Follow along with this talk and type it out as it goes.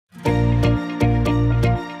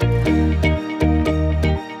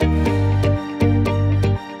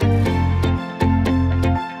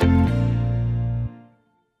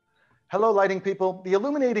Hello, lighting people. The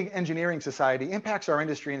Illuminating Engineering Society impacts our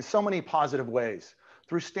industry in so many positive ways.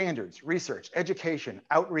 Through standards, research, education,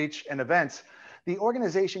 outreach, and events, the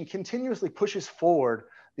organization continuously pushes forward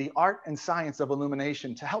the art and science of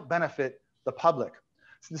illumination to help benefit the public.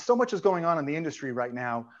 Since so much is going on in the industry right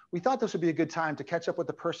now, we thought this would be a good time to catch up with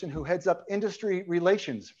the person who heads up industry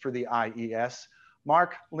relations for the IES,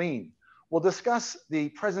 Mark Lien. We'll discuss the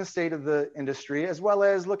present state of the industry, as well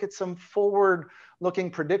as look at some forward-looking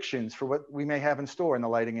predictions for what we may have in store in the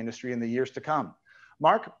lighting industry in the years to come.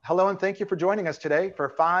 Mark, hello, and thank you for joining us today for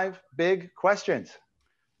 5 big questions.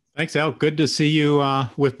 Thanks, Al. Good to see you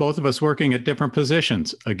with both of us working at different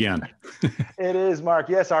positions again. It is, Mark.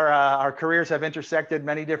 Yes, our careers have intersected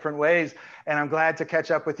many different ways, and I'm glad to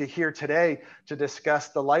catch up with you here today to discuss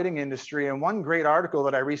the lighting industry. And one great article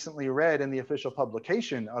that I recently read in the official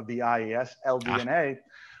publication of the IES, LD+A,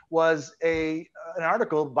 was an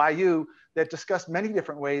article by you that discussed many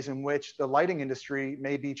different ways in which the lighting industry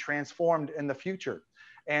may be transformed in the future.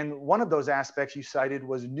 And one of those aspects you cited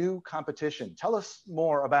was new competition. Tell us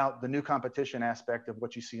more about the new competition aspect of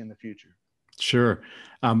what you see in the future. Sure.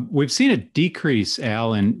 We've seen a decrease,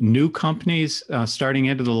 Al, in new companies starting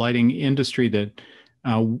into the lighting industry that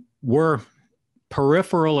were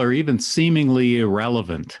peripheral or even seemingly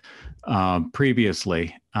irrelevant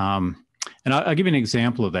previously. And I'll give you an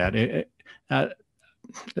example of that.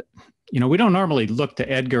 We don't normally look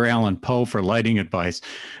to Edgar Allan Poe for lighting advice,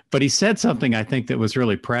 but he said something I think that was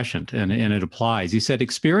really prescient, and it applies. He said,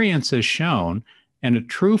 "Experience has shown, and a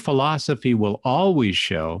true philosophy will always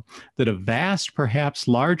show, that a vast, perhaps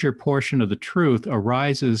larger portion of the truth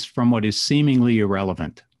arises from what is seemingly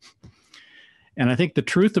irrelevant." And I think the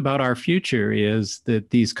truth about our future is that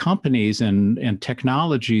these companies and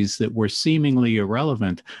technologies that were seemingly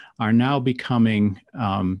irrelevant are now becoming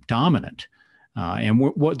dominant. And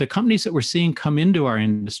what the companies that we're seeing come into our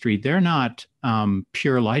industry, they're not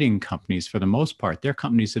pure lighting companies for the most part. They're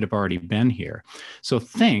companies that have already been here. So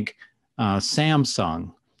think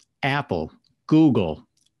Samsung, Apple, Google,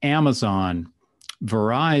 Amazon,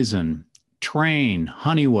 Verizon, Trane,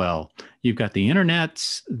 Honeywell. You've got the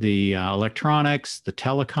internets, the electronics, the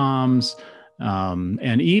telecoms,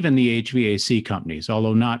 and even the HVAC companies,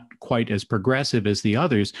 although not quite as progressive as the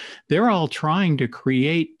others. They're all trying to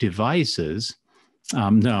create devices,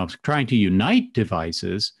 trying to unite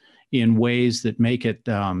devices in ways that make it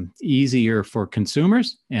easier for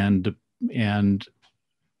consumers, and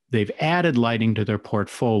they've added lighting to their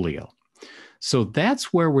portfolio. So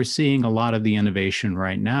that's where we're seeing a lot of the innovation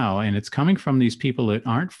right now, and it's coming from these people that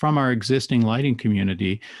aren't from our existing lighting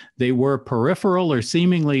community. They were peripheral or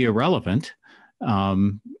seemingly irrelevant,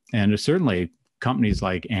 and certainly companies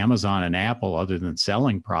like Amazon and Apple, other than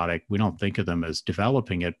selling product, we don't think of them as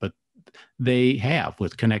developing it, but they have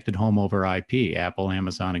with connected home over IP. Apple,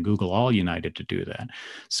 Amazon, and Google all united to do that.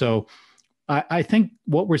 So I think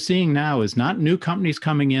what we're seeing now is not new companies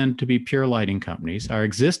coming in to be pure lighting companies. Our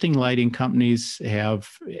existing lighting companies have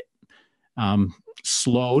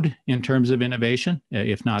slowed in terms of innovation,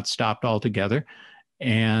 if not stopped altogether.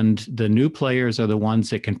 And the new players are the ones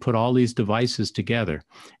that can put all these devices together.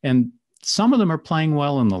 And some of them are playing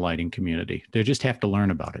well in the lighting community. They just have to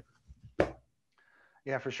learn about it.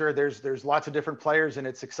 Yeah, for sure. There's lots of different players, and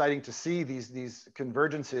it's exciting to see these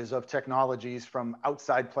convergences of technologies from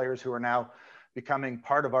outside players who are now becoming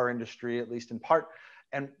part of our industry, at least in part.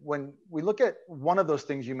 And when we look at one of those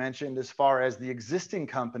things you mentioned as far as the existing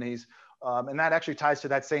companies, and that actually ties to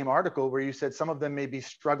that same article where you said some of them may be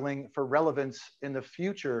struggling for relevance in the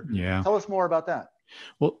future. Yeah. Tell us more about that.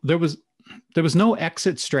 Well, there was no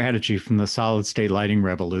exit strategy from the solid state lighting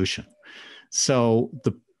revolution. So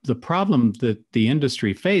the problem that the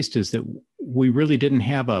industry faced is that we really didn't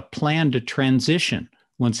have a plan to transition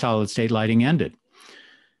when solid state lighting ended.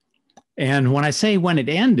 And when I say when it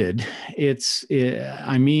ended,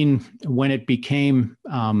 I mean when it became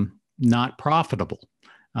not profitable.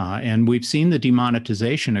 And we've seen the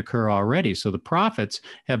demonetization occur already. So the profits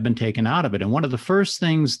have been taken out of it. And one of the first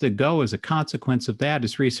things that go as a consequence of that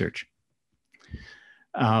is research.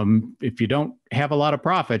 If you don't have a lot of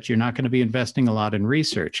profit, you're not going to be investing a lot in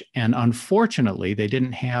research. And unfortunately, they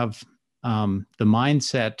didn't have the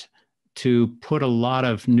mindset to put a lot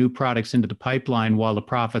of new products into the pipeline while the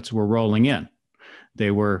profits were rolling in.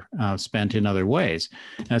 They were spent in other ways.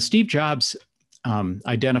 Now, Steve Jobs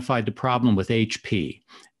identified the problem with HP,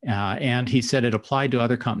 and he said it applied to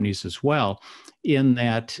other companies as well, in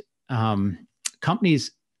that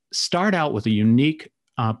companies start out with a unique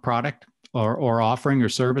product or offering or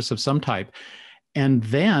service of some type, and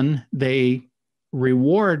then they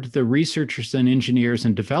reward the researchers and engineers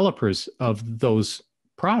and developers of those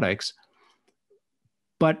products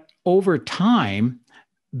But over time,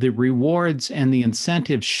 the rewards and the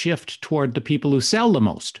incentives shift toward the people who sell the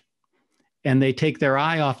most, and they take their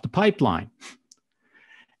eye off the pipeline.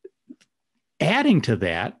 Adding to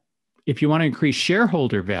that, if you want to increase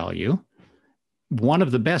shareholder value, one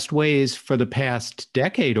of the best ways for the past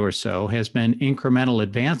decade or so has been incremental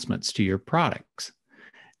advancements to your products.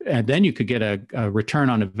 And then you could get a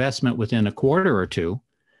return on investment within a quarter or two.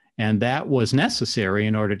 And that was necessary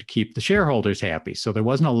in order to keep the shareholders happy. So there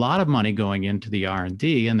wasn't a lot of money going into the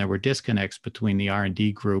R&D, and there were disconnects between the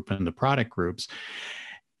R&D group and the product groups.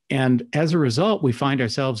 And as a result, we find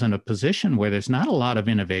ourselves in a position where there's not a lot of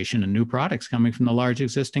innovation and new products coming from the large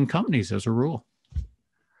existing companies as a rule.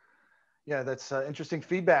 Yeah, that's interesting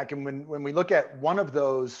feedback. And when we look at one of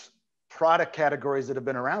those product categories that have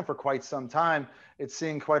been around for quite some time, it's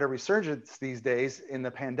seeing quite a resurgence these days in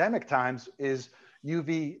the pandemic times, is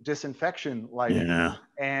UV disinfection lighting. Yeah.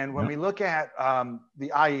 And when we look at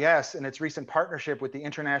the IES and its recent partnership with the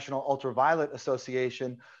International Ultraviolet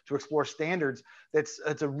Association to explore standards, it's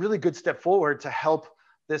a really good step forward to help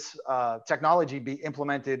this technology be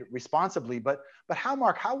implemented responsibly. But how,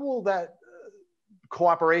 Mark, how will that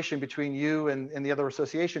cooperation between you and the other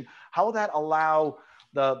association, how will that allow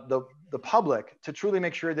the public to truly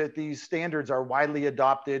make sure that these standards are widely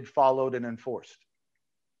adopted, followed, and enforced?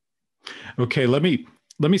 Okay, let me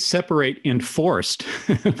separate enforced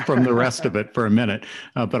from the rest of it for a minute,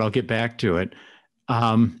 but I'll get back to it.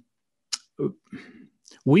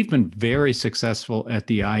 We've been very successful at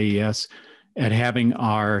the IES at having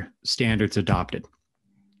our standards adopted.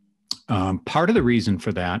 Part of the reason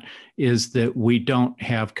for that is that we don't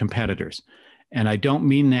have competitors. And I don't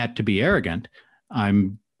mean that to be arrogant.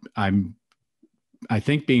 I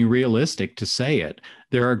think being realistic to say it.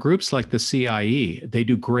 There are groups like the CIE, they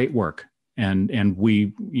do great work. And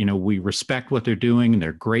we respect what they're doing, and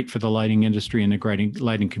they're great for the lighting industry and the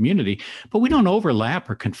lighting community, but we don't overlap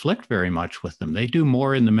or conflict very much with them. They do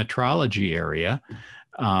more in the metrology area.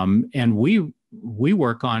 And we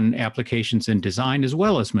work on applications in design as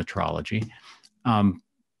well as metrology.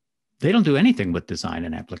 They don't do anything with design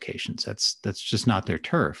and applications. That's just not their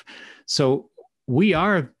turf. So we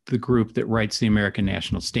are the group that writes the American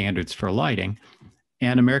National Standards for lighting,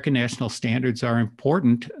 and American National Standards are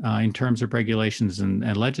important in terms of regulations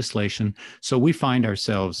and legislation. So we find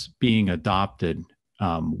ourselves being adopted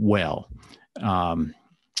well.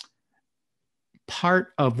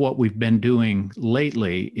 Part of what we've been doing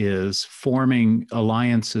lately is forming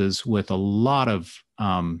alliances with a lot of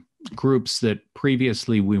groups that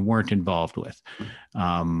previously we weren't involved with.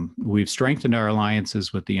 We've strengthened our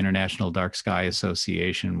alliances with the International Dark Sky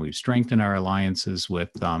Association. We've strengthened our alliances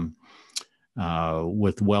with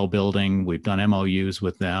Well Building. We've done MOUs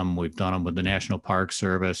with them. We've done them with the National Park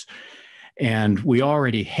Service. And we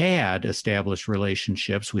already had established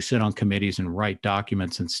relationships. We sit on committees and write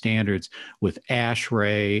documents and standards with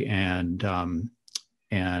ASHRAE and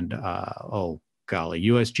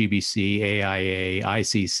USGBC, AIA,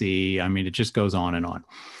 ICC. I mean, it just goes on and on.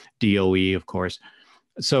 DOE, of course.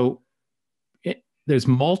 So there's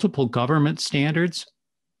multiple government standards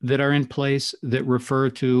that are in place that refer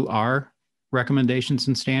to our recommendations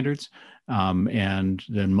and standards, and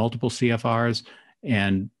then multiple CFRs.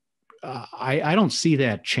 And I don't see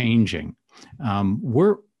that changing.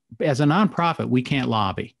 As a nonprofit, we can't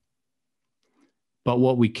lobby. But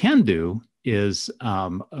what we can do is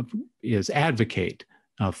advocate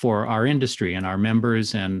for our industry and our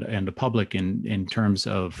members and the public in terms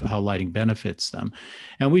of how lighting benefits them.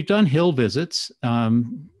 And we've done Hill visits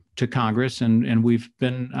to Congress, and we've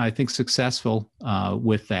been, I think, successful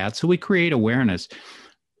with that. So we create awareness.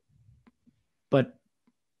 But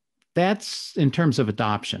that's in terms of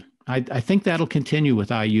adoption. I think that'll continue with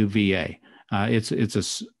IUVA.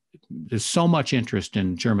 There's so much interest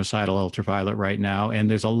in germicidal ultraviolet right now, and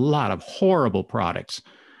there's a lot of horrible products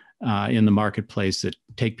in the marketplace that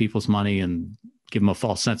take people's money and give them a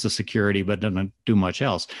false sense of security, but don't do much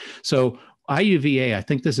else. So IUVA, I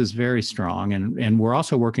think this is very strong, and we're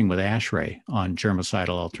also working with ASHRAE on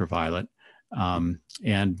germicidal ultraviolet.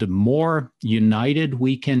 And the more united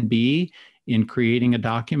we can be in creating a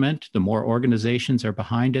document, the more organizations are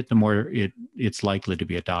behind it, the more it's likely to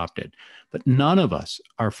be adopted. But none of us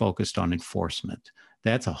are focused on enforcement.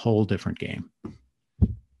 That's a whole different game.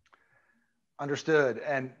 Understood.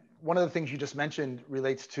 And one of the things you just mentioned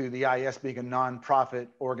relates to the IES being a nonprofit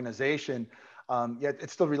organization, yet it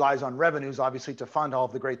still relies on revenues, obviously, to fund all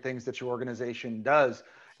of the great things that your organization does.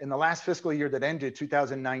 In the last fiscal year that ended,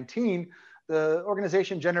 2019, the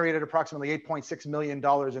organization generated approximately $8.6 million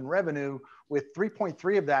in revenue, with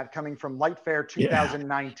 3.3 of that coming from Light Fair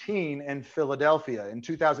 2019 in Philadelphia. In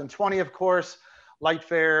 2020, of course, Light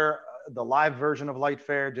Fair, the live version of Light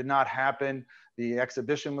Fair did not happen. The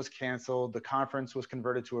exhibition was canceled. The conference was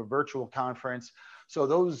converted to a virtual conference. So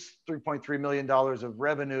those $3.3 million of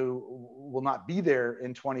revenue will not be there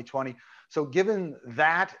in 2020. So given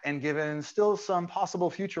that, and given still some possible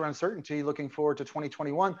future uncertainty looking forward to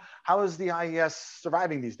 2021, how is the IES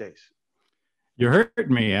surviving these days? You hurt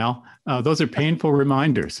me, Al. Those are painful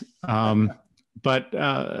reminders. But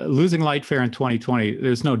losing Light Fair in 2020,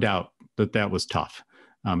 there's no doubt that that was tough.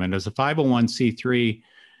 And as a 501c3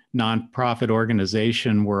 nonprofit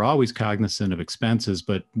organization, we're always cognizant of expenses,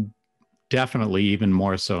 but definitely even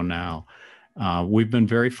more so now. We've been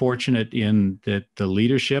very fortunate in that the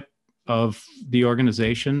leadership of the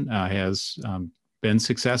organization has been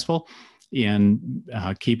successful in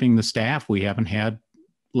keeping the staff. We haven't had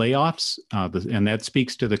layoffs, and that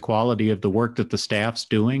speaks to the quality of the work that the staff's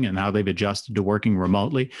doing and how they've adjusted to working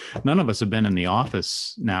remotely. None of us have been in the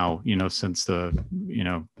office now, since the,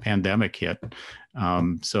 pandemic hit.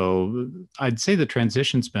 So I'd say the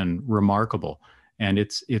transition's been remarkable, and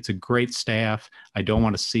it's a great staff. I don't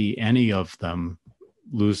want to see any of them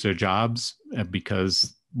lose their jobs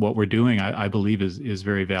because what we're doing, I believe, is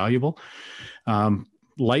very valuable.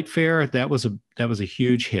 Light Fair, that was a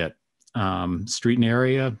huge hit. Street and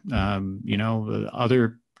area,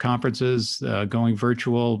 other conferences going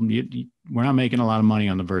virtual. We're not making a lot of money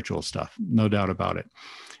on the virtual stuff, no doubt about it.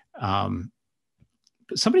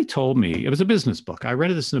 But somebody told me, it was a business book. I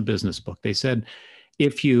read this in a business book. They said,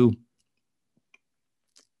 if you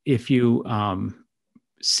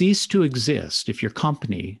cease to exist, if your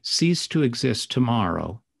company ceased to exist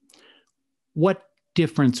tomorrow, what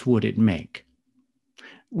difference would it make?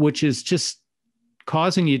 Which is just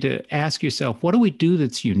causing you to ask yourself, what do we do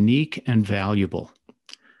that's unique and valuable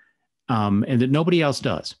and that nobody else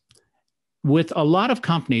does? With a lot of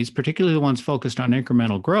companies, particularly the ones focused on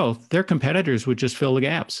incremental growth, their competitors would just fill the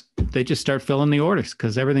gaps. They just start filling the orders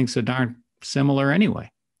because everything's so darn similar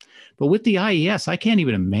anyway. But with the IES, I can't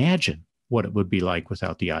even imagine what it would be like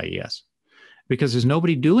without the IES because there's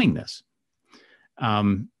nobody doing this.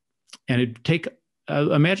 And it'd take,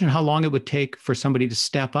 imagine how long it would take for somebody to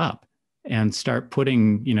step up and start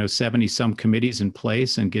putting, 70 some committees in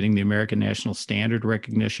place and getting the American National Standard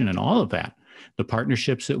recognition and all of that, the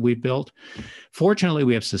partnerships that we've built. Fortunately,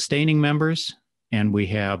 we have sustaining members and we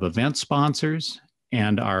have event sponsors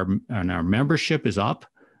and our membership is up.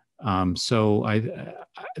 So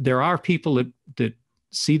there are people that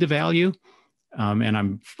see the value and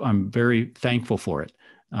I'm very thankful for it.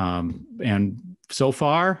 And so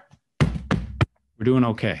far, we're doing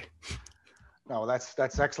okay. No, that's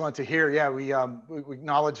excellent to hear. Yeah, we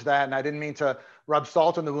acknowledge that, and I didn't mean to rub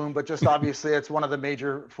salt in the wound, but just obviously it's one of the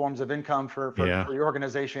major forms of income for your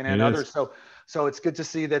organization and others. So it's good to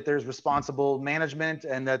see that there's responsible management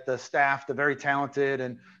and that the staff, the very talented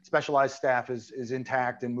and specialized staff, is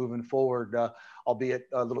intact and moving forward, albeit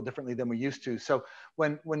a little differently than we used to. So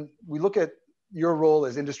when we look at your role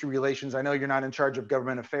as industry relations, I know you're not in charge of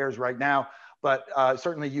government affairs right now, but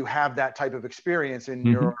certainly you have that type of experience in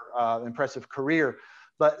your impressive career.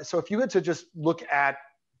 But so if you had to just look at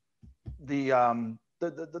the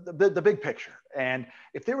big picture, and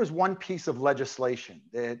if there was one piece of legislation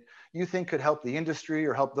that you think could help the industry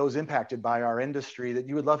or help those impacted by our industry that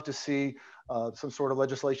you would love to see some sort of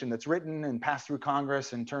legislation that's written and passed through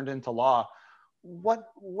Congress and turned into law, what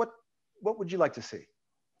would you like to see?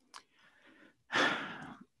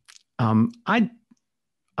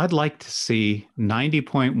 I'd like to see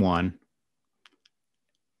 90.1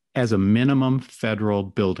 as a minimum federal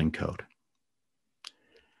building code.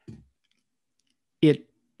 It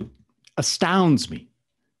astounds me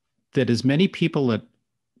that as many people that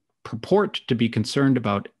purport to be concerned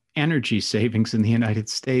about energy savings in the United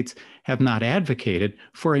States have not advocated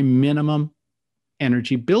for a minimum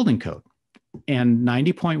energy building code. And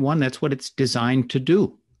 90.1, that's what it's designed to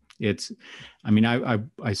do.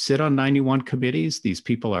 I sit on 91 committees. These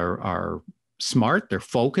people are smart. They're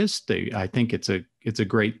focused. I think it's a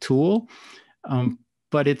great tool,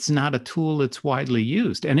 but it's not a tool that's widely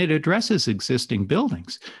used, and it addresses existing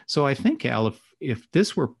buildings. So I think, Al, if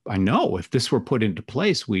this were put into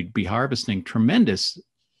place, we'd be harvesting tremendous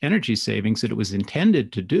energy savings that it was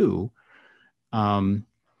intended to do.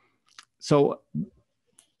 So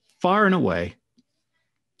far and away,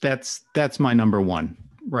 that's my number one.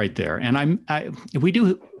 Right there. And we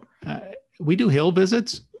do Hill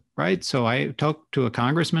visits, right? So I talked to a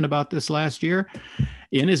congressman about this last year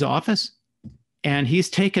in his office, and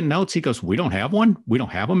he's taken notes. He goes, we don't have one. We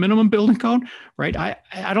don't have a minimum building code, right?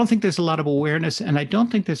 I don't think there's a lot of awareness, and I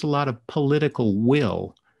don't think there's a lot of political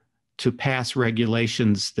will to pass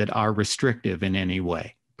regulations that are restrictive in any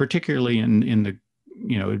way, particularly in the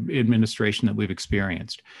administration that we've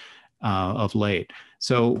experienced of late.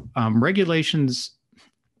 So regulations,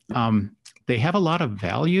 they have a lot of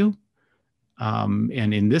value.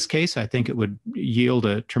 And in this case, I think it would yield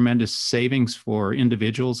a tremendous savings for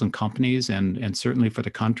individuals and companies, and certainly for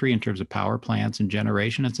the country in terms of power plants and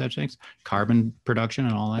generation and such things, carbon production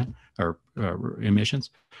and all that, or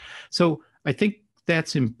emissions. So I think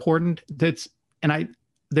that's important.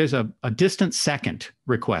 There's a distant second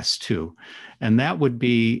request too, and that would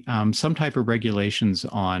be some type of regulations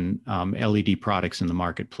on LED products in the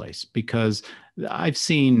marketplace, because I've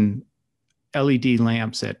seen LED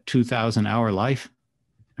lamps at 2,000 hour life.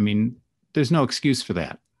 I mean, there's no excuse for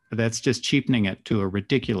that. That's just cheapening it to a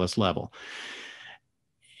ridiculous level.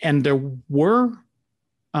 And there were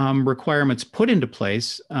requirements put into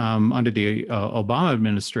place under the Obama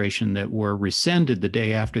administration that were rescinded the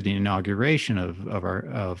day after the inauguration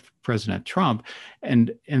of President Trump,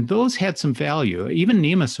 and those had some value. Even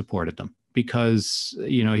NEMA supported them, because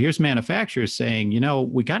here's manufacturers saying,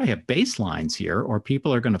 we got to have baselines here, or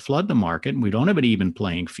people are going to flood the market, and we don't have an even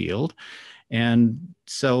playing field. And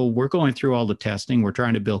so we're going through all the testing. We're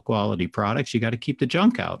trying to build quality products. You got to keep the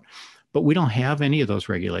junk out. But we don't have any of those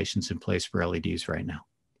regulations in place for LEDs right now.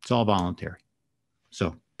 It's all voluntary.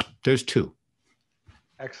 So there's two.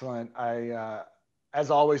 Excellent.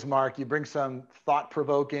 As always, Mark, you bring some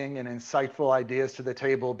thought-provoking and insightful ideas to the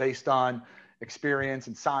table based on experience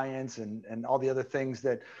and science and all the other things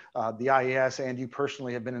that the IES and you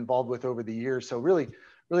personally have been involved with over the years. So really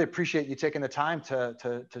appreciate you taking the time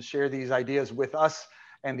to share these ideas with us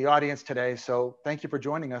and the audience today. So thank you for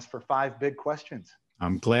joining us for 5 Big Questions.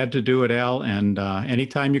 I'm glad to do it, Al, and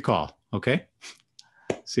anytime you call, okay?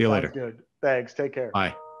 See you later. Sounds good. Thanks. Take care.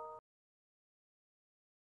 Bye.